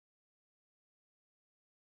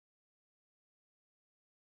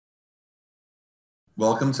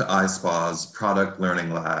Welcome to iSpa's Product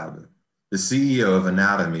Learning Lab. The CEO of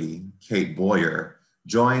Anatomie, Kate Boyer,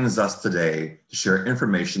 joins us today to share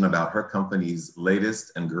information about her company's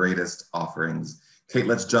latest and greatest offerings. Kate,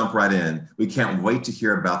 let's jump right in. We can't wait to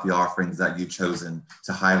hear about the offerings that you've chosen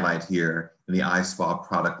to highlight here in the iSpa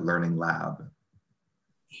Product Learning Lab.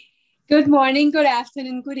 Good morning, good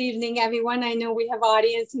afternoon, good evening, everyone. I know we have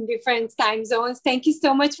audience in different time zones. Thank you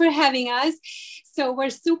so much for having us. So we're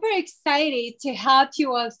super excited to help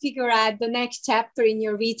you all figure out the next chapter in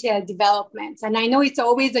your retail development. And I know it's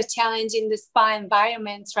always a challenge in the spa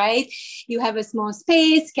environments, right? You have a small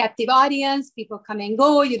space, captive audience, people come and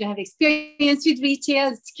go, you don't have experience with retail,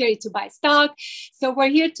 it's scary to buy stock. So we're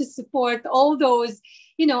here to support all those,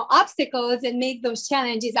 obstacles and make those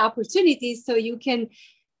challenges opportunities so you can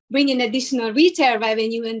bring in additional retail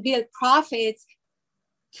revenue and build profits.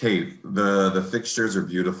 Kate, the fixtures are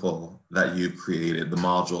beautiful that you've created, the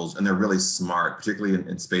modules, and they're really smart, particularly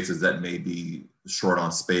in spaces that may be short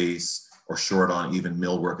on space or short on even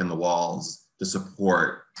millwork in the walls to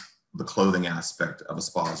support the clothing aspect of a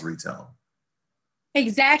spa's retail.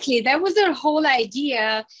 Exactly. That was our whole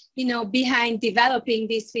idea, behind developing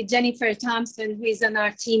this with Jennifer Thompson, who is on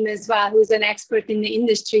our team as well, who's an expert in the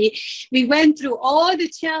industry. We went through all the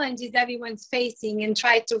challenges everyone's facing and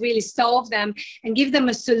tried to really solve them and give them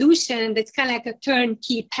a solution that's kind of like a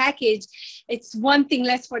turnkey package. It's one thing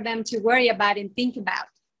less for them to worry about and think about.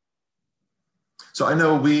 So I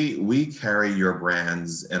know we carry your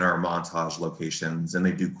brands in our Montage locations and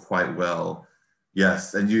they do quite well.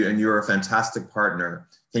 Yes, and you're a fantastic partner.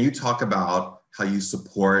 Can you talk about how you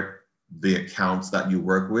support the accounts that you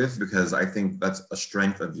work with? Because I think that's a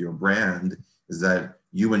strength of your brand, is that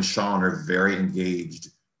you and Shawn are very engaged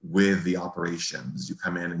with the operations. You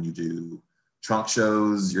come in and you do trunk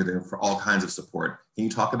shows, you're there for all kinds of support. Can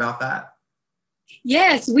you talk about that?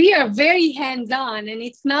 Yes, we are very hands-on, and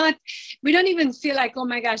we don't even feel like, oh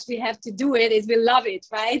my gosh, we have to do it, we love it,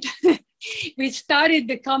 right? We started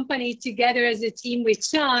the company together as a team with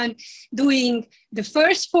Shawn, doing the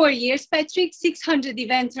first 4 years, Patrick, 600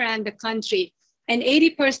 events around the country. And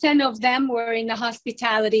 80% of them were in the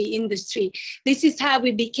hospitality industry. This is how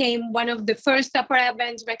we became one of the first apparel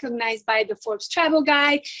brands recognized by the Forbes Travel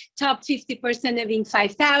Guide, top 50% of Inc.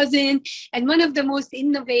 5000, and one of the most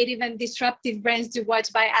innovative and disruptive brands to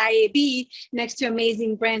watch by IAB, next to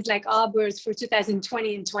amazing brands like Allbirds for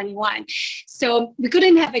 2020 and 21. So we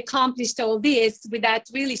couldn't have accomplished all this without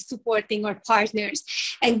really supporting our partners.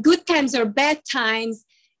 And good times or bad times,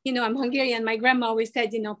 I'm Hungarian. My grandma always said,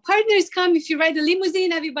 partners come if you ride a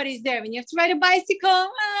limousine, everybody's there. When you have to ride a bicycle,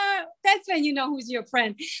 that's when you know who's your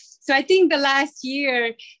friend. So I think the last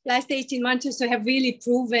 18 months or so have really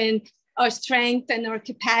proven our strength and our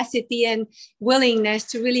capacity and willingness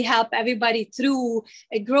to really help everybody through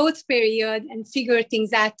a growth period and figure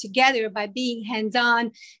things out together by being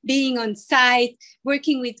hands-on, being on site,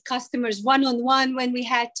 working with customers one-on-one when we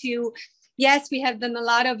had to. Yes, we have done a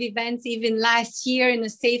lot of events even last year in a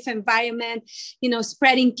safe environment,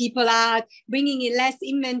 spreading people out, bringing in less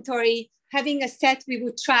inventory, having a set we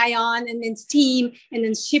would try on and then steam and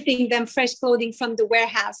then shipping them fresh clothing from the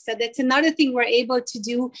warehouse. So that's another thing we're able to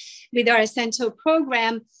do with our essential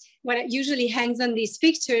program. What usually hangs on these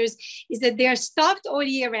fixtures is that they're stocked all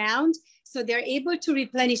year round. So they're able to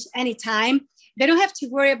replenish anytime. They don't have to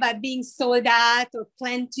worry about being sold out or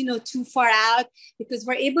planned, too far out, because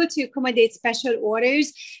we're able to accommodate special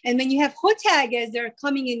orders. And when you have hotel guests that are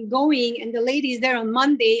coming and going, and the lady is there on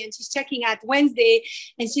Monday and she's checking out Wednesday,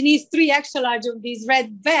 and she needs 3 extra large of these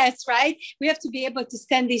red vests, right? We have to be able to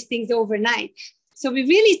send these things overnight. So we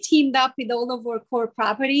really teamed up with all of our core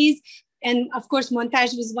properties. And of course,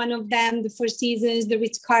 Montage was one of them, the Four Seasons, the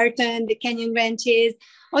Ritz-Carlton, the Canyon Ranches,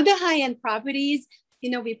 all the high-end properties.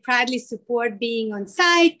 We proudly support being on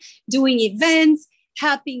site, doing events,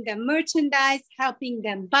 helping them merchandise, helping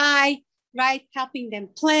them buy, right? Helping them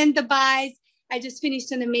plan the buys. I just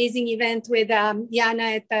finished an amazing event with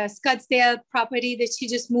Yana at the Scottsdale property that she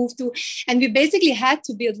just moved to. And we basically had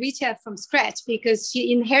to build retail from scratch because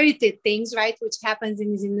she inherited things, right? Which happens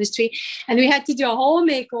in this industry. And we had to do a whole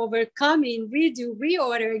makeover, come in, redo,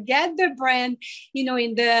 reorder, get the brand,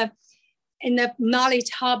 in the knowledge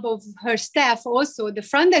hub of her staff. Also, the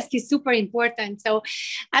front desk is super important. So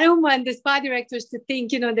I don't want the spa directors to think,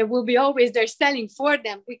 there will be always they're selling for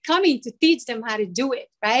them. We're coming to teach them how to do it,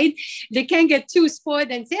 right? They can't get too spoiled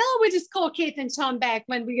and say, oh, we'll just call Kate and Shawn back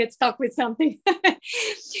when we get stuck with something,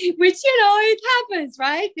 which, it happens,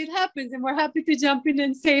 right? It happens. And we're happy to jump in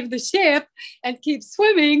and save the ship and keep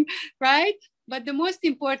swimming, right? But the most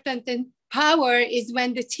important power is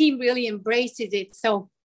when the team really embraces it. So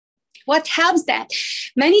What helps that?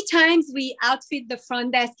 Many times we outfit the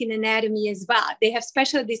front desk in anatomy as well. They have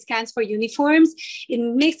special discounts for uniforms. It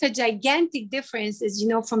makes a gigantic difference, as you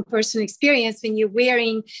know from personal experience, when you're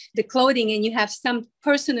wearing the clothing and you have some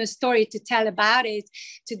personal story to tell about it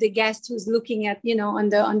to the guest who's looking at,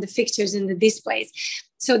 on the fixtures and the displays.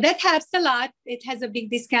 So that helps a lot. It has a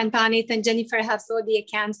big discount on it, and Jennifer helps all the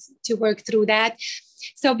accounts to work through that.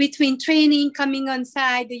 So between training, coming on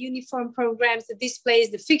site, the uniform programs, the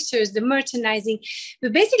displays, the fixtures, the merchandising, we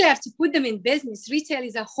basically have to put them in business. Retail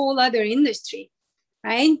is a whole other industry,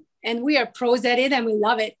 right? And we are pros at it and we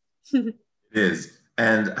love it. It is.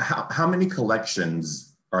 And how many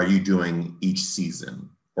collections are you doing each season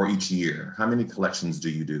or each year? How many collections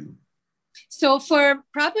do you do? So for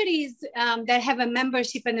properties that have a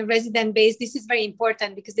membership and a resident base, this is very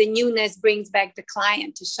important because the newness brings back the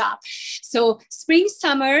client to shop. So spring,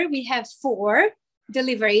 summer, we have 4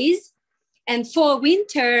 deliveries, and fall,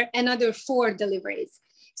 winter, another 4 deliveries.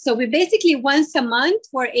 So we basically once a month,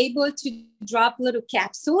 we're able to drop little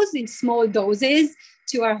capsules in small doses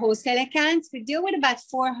to our wholesale accounts. We deal with about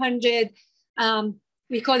 400,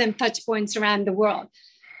 we call them touch points around the world.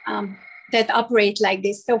 That operate like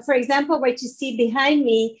this. So for example, what you see behind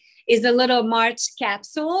me is a little March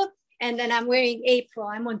capsule, and then I'm wearing April.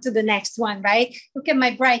 I'm on to the next one, right? Look at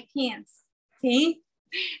my bright pants, see?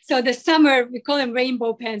 So the summer, we call them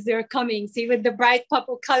rainbow pants, they're coming, see, with the bright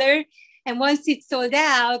purple color. And once it's sold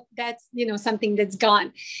out, that's, something that's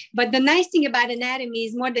gone. But the nice thing about Anatomy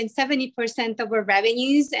is more than 70% of our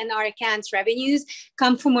revenues and our accounts revenues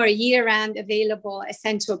come from our year-round available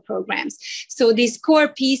essential programs. So these core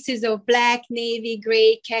pieces of black, navy,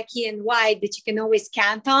 gray, khaki, and white that you can always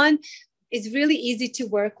count on is really easy to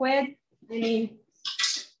work with. I mean,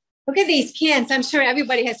 look at these pants. I'm sure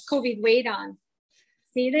everybody has COVID weight on.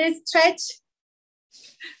 See this stretch,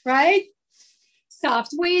 right?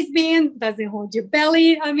 Soft waistband, doesn't hold your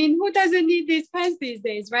belly. I mean, who doesn't need these pants these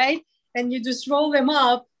days, right? And you just roll them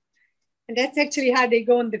up. And that's actually how they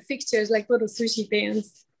go on the fixtures, like little sushi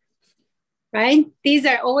pants, right? These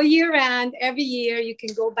are all year round. Every year you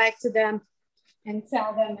can go back to them and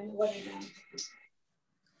sell them and wear them.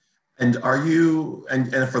 And are you,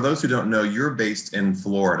 and for those who don't know, you're based in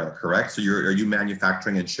Florida, correct? So are you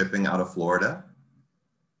manufacturing and shipping out of Florida?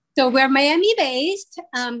 So we're Miami based.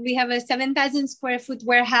 We have a 7,000 square foot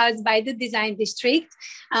warehouse by the Design District.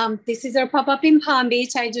 This is our pop-up in Palm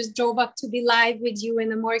Beach. I just drove up to be live with you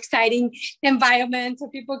in a more exciting environment so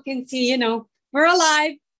people can see, we're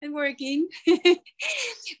alive and working.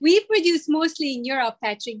 We produce mostly in Europe,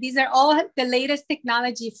 Patrick. These are all the latest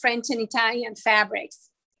technology, French and Italian fabrics.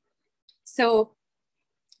 So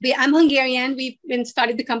I'm Hungarian. We've been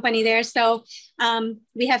started the company there. So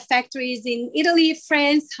we have factories in Italy,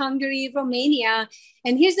 France, Hungary, Romania.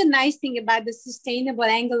 And here's the nice thing about the sustainable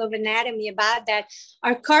angle of Anatomy about that.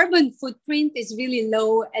 Our carbon footprint is really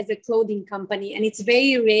low as a clothing company. And it's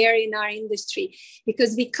very rare in our industry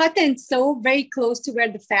because we cut and sew very close to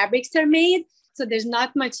where the fabrics are made. So there's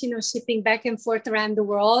not much, shipping back and forth around the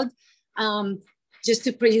world. Just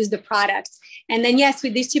to produce the products. And then, yes,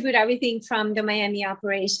 we distribute everything from the Miami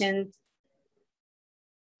operation.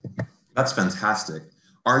 That's fantastic.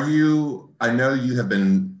 I know you have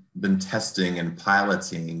been testing and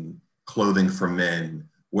piloting clothing for men.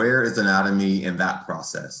 Where is Anatomy in that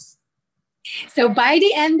process? So by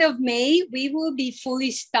the end of May, we will be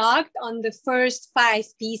fully stocked on the first 5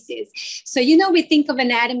 pieces. So, we think of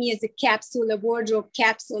Anatomy as a capsule, a wardrobe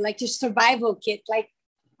capsule, like your survival kit, like,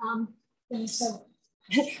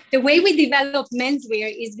 the way we develop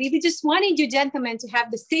menswear is we just wanted you gentlemen to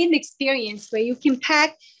have the same experience where you can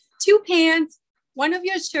pack 2 pants, one of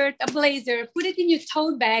your shirt, a blazer, put it in your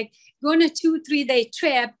tote bag, go on a 2-3 day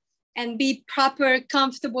trip and be proper,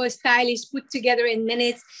 comfortable, stylish, put together in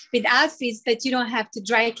minutes with outfits that you don't have to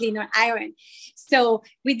dry clean or iron. So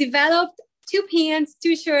we developed 2 pants,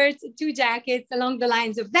 2 shirts, 2 jackets along the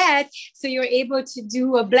lines of that. So you're able to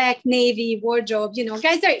do a black navy wardrobe.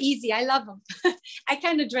 Guys are easy. I love them. I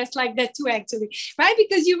kind of dress like that too, actually, right?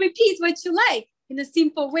 Because you repeat what you like in a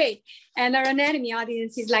simple way. And our Anatomy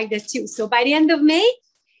audience is like that too. So by the end of May,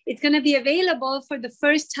 it's going to be available for the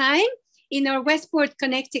first time in our Westport,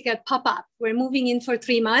 Connecticut pop-up. We're moving in for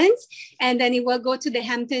 3 months, and then it will go to the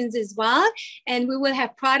Hamptons as well. And we will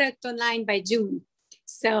have product online by June.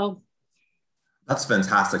 So that's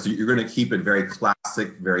fantastic. So you're going to keep it very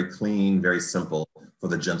classic, very clean, very simple for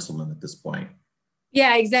the gentleman at this point.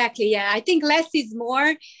 Yeah, exactly. Yeah, I think less is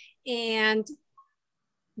more. And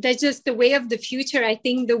that's just the way of the future. I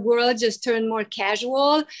think the world just turned more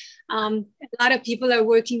casual. A lot of people are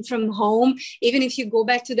working from home. Even if you go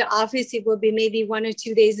back to the office, it will be maybe 1 or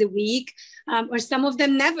 2 days a week, or some of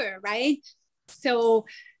them never, right? So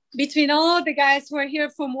between all the guys who are here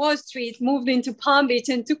from Wall Street, moved into Palm Beach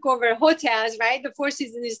and took over hotels, right? The Four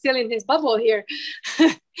Seasons is still in his bubble here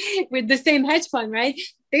with the same hedge fund, right?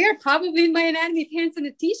 They are probably in my anatomy pants and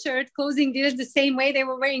a t-shirt, closing deals the same way they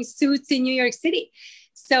were wearing suits in New York City.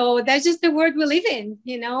 So that's just the world we live in,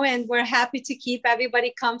 and we're happy to keep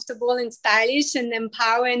everybody comfortable and stylish and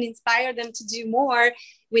empower and inspire them to do more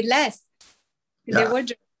with less in their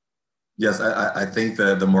wardrobe. Yes, I think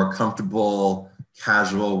that the more comfortable,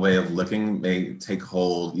 casual way of looking may take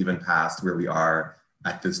hold even past where we are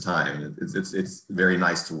at this time. It's very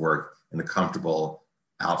nice to work in a comfortable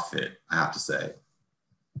outfit, I have to say.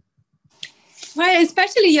 Right,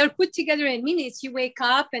 especially you're put together in minutes. You wake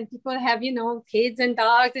up and people have, kids and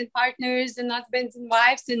dogs and partners and husbands and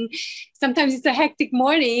wives. And sometimes it's a hectic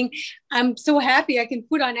morning. I'm so happy I can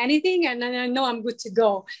put on anything and then I know I'm good to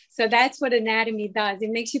go. So that's what Anatomy does.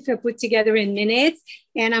 It makes you feel put together in minutes.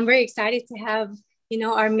 And I'm very excited to have,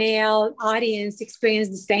 our male audience experience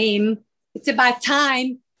the same. It's about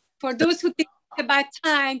time. For those who think it's about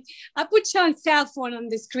time, I put Shawn's cell phone on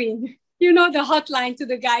the screen. The hotline to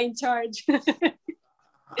the guy in charge.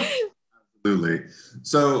 Absolutely.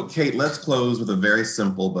 So, Kate, let's close with a very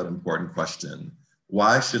simple but important question.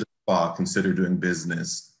 Why should a spa consider doing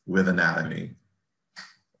business with Anatomy?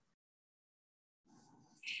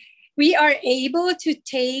 We are able to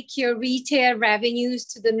take your retail revenues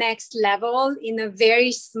to the next level in a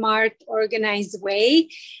very smart, organized way,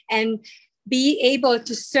 and be able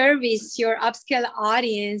to service your upscale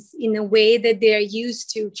audience in a way that they're used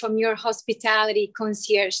to from your hospitality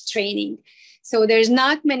concierge training. So there's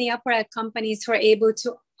not many apparel companies who are able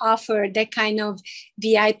to offer that kind of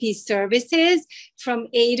VIP services from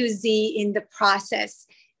A to Z in the process,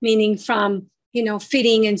 meaning from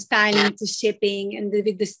fitting and styling to shipping and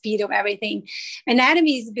with the speed of everything.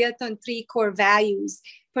 Anatomy is built on 3 core values: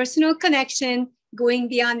 personal connection, going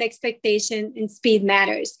beyond expectation, and speed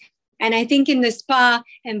matters. And I think in the spa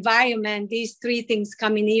environment, these 3 things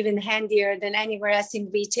come in even handier than anywhere else in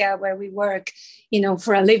retail where we work,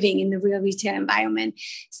 for a living in the real retail environment.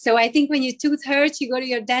 So I think when your tooth hurts, you go to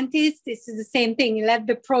your dentist. This is the same thing. You let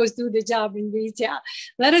the pros do the job in retail.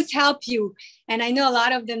 Let us help you. And I know a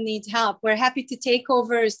lot of them need help. We're happy to take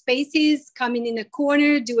over spaces, come in a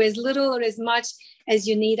corner, do as little or as much as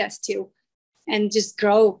you need us to, and just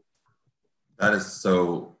grow. That is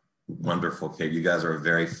so wonderful, Kate. You guys are a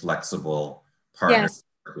very flexible partner to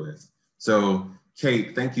work with. So,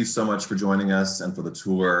 Kate, thank you so much for joining us and for the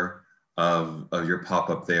tour of your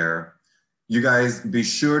pop-up there. You guys be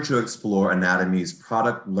sure to explore Anatomy's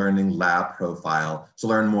product learning lab profile to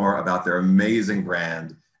learn more about their amazing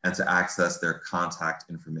brand and to access their contact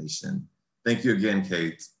information. Thank you again,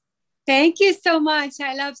 Kate. Thank you so much.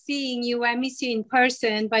 I love seeing you. I miss you in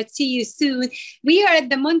person, but see you soon. We are at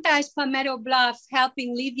the Montage Palmetto Bluff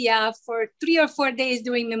helping Livia for 3 or 4 days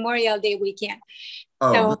during Memorial Day weekend.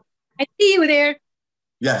 Oh, so I see you there.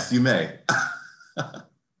 Yes, you may.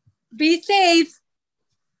 Be safe.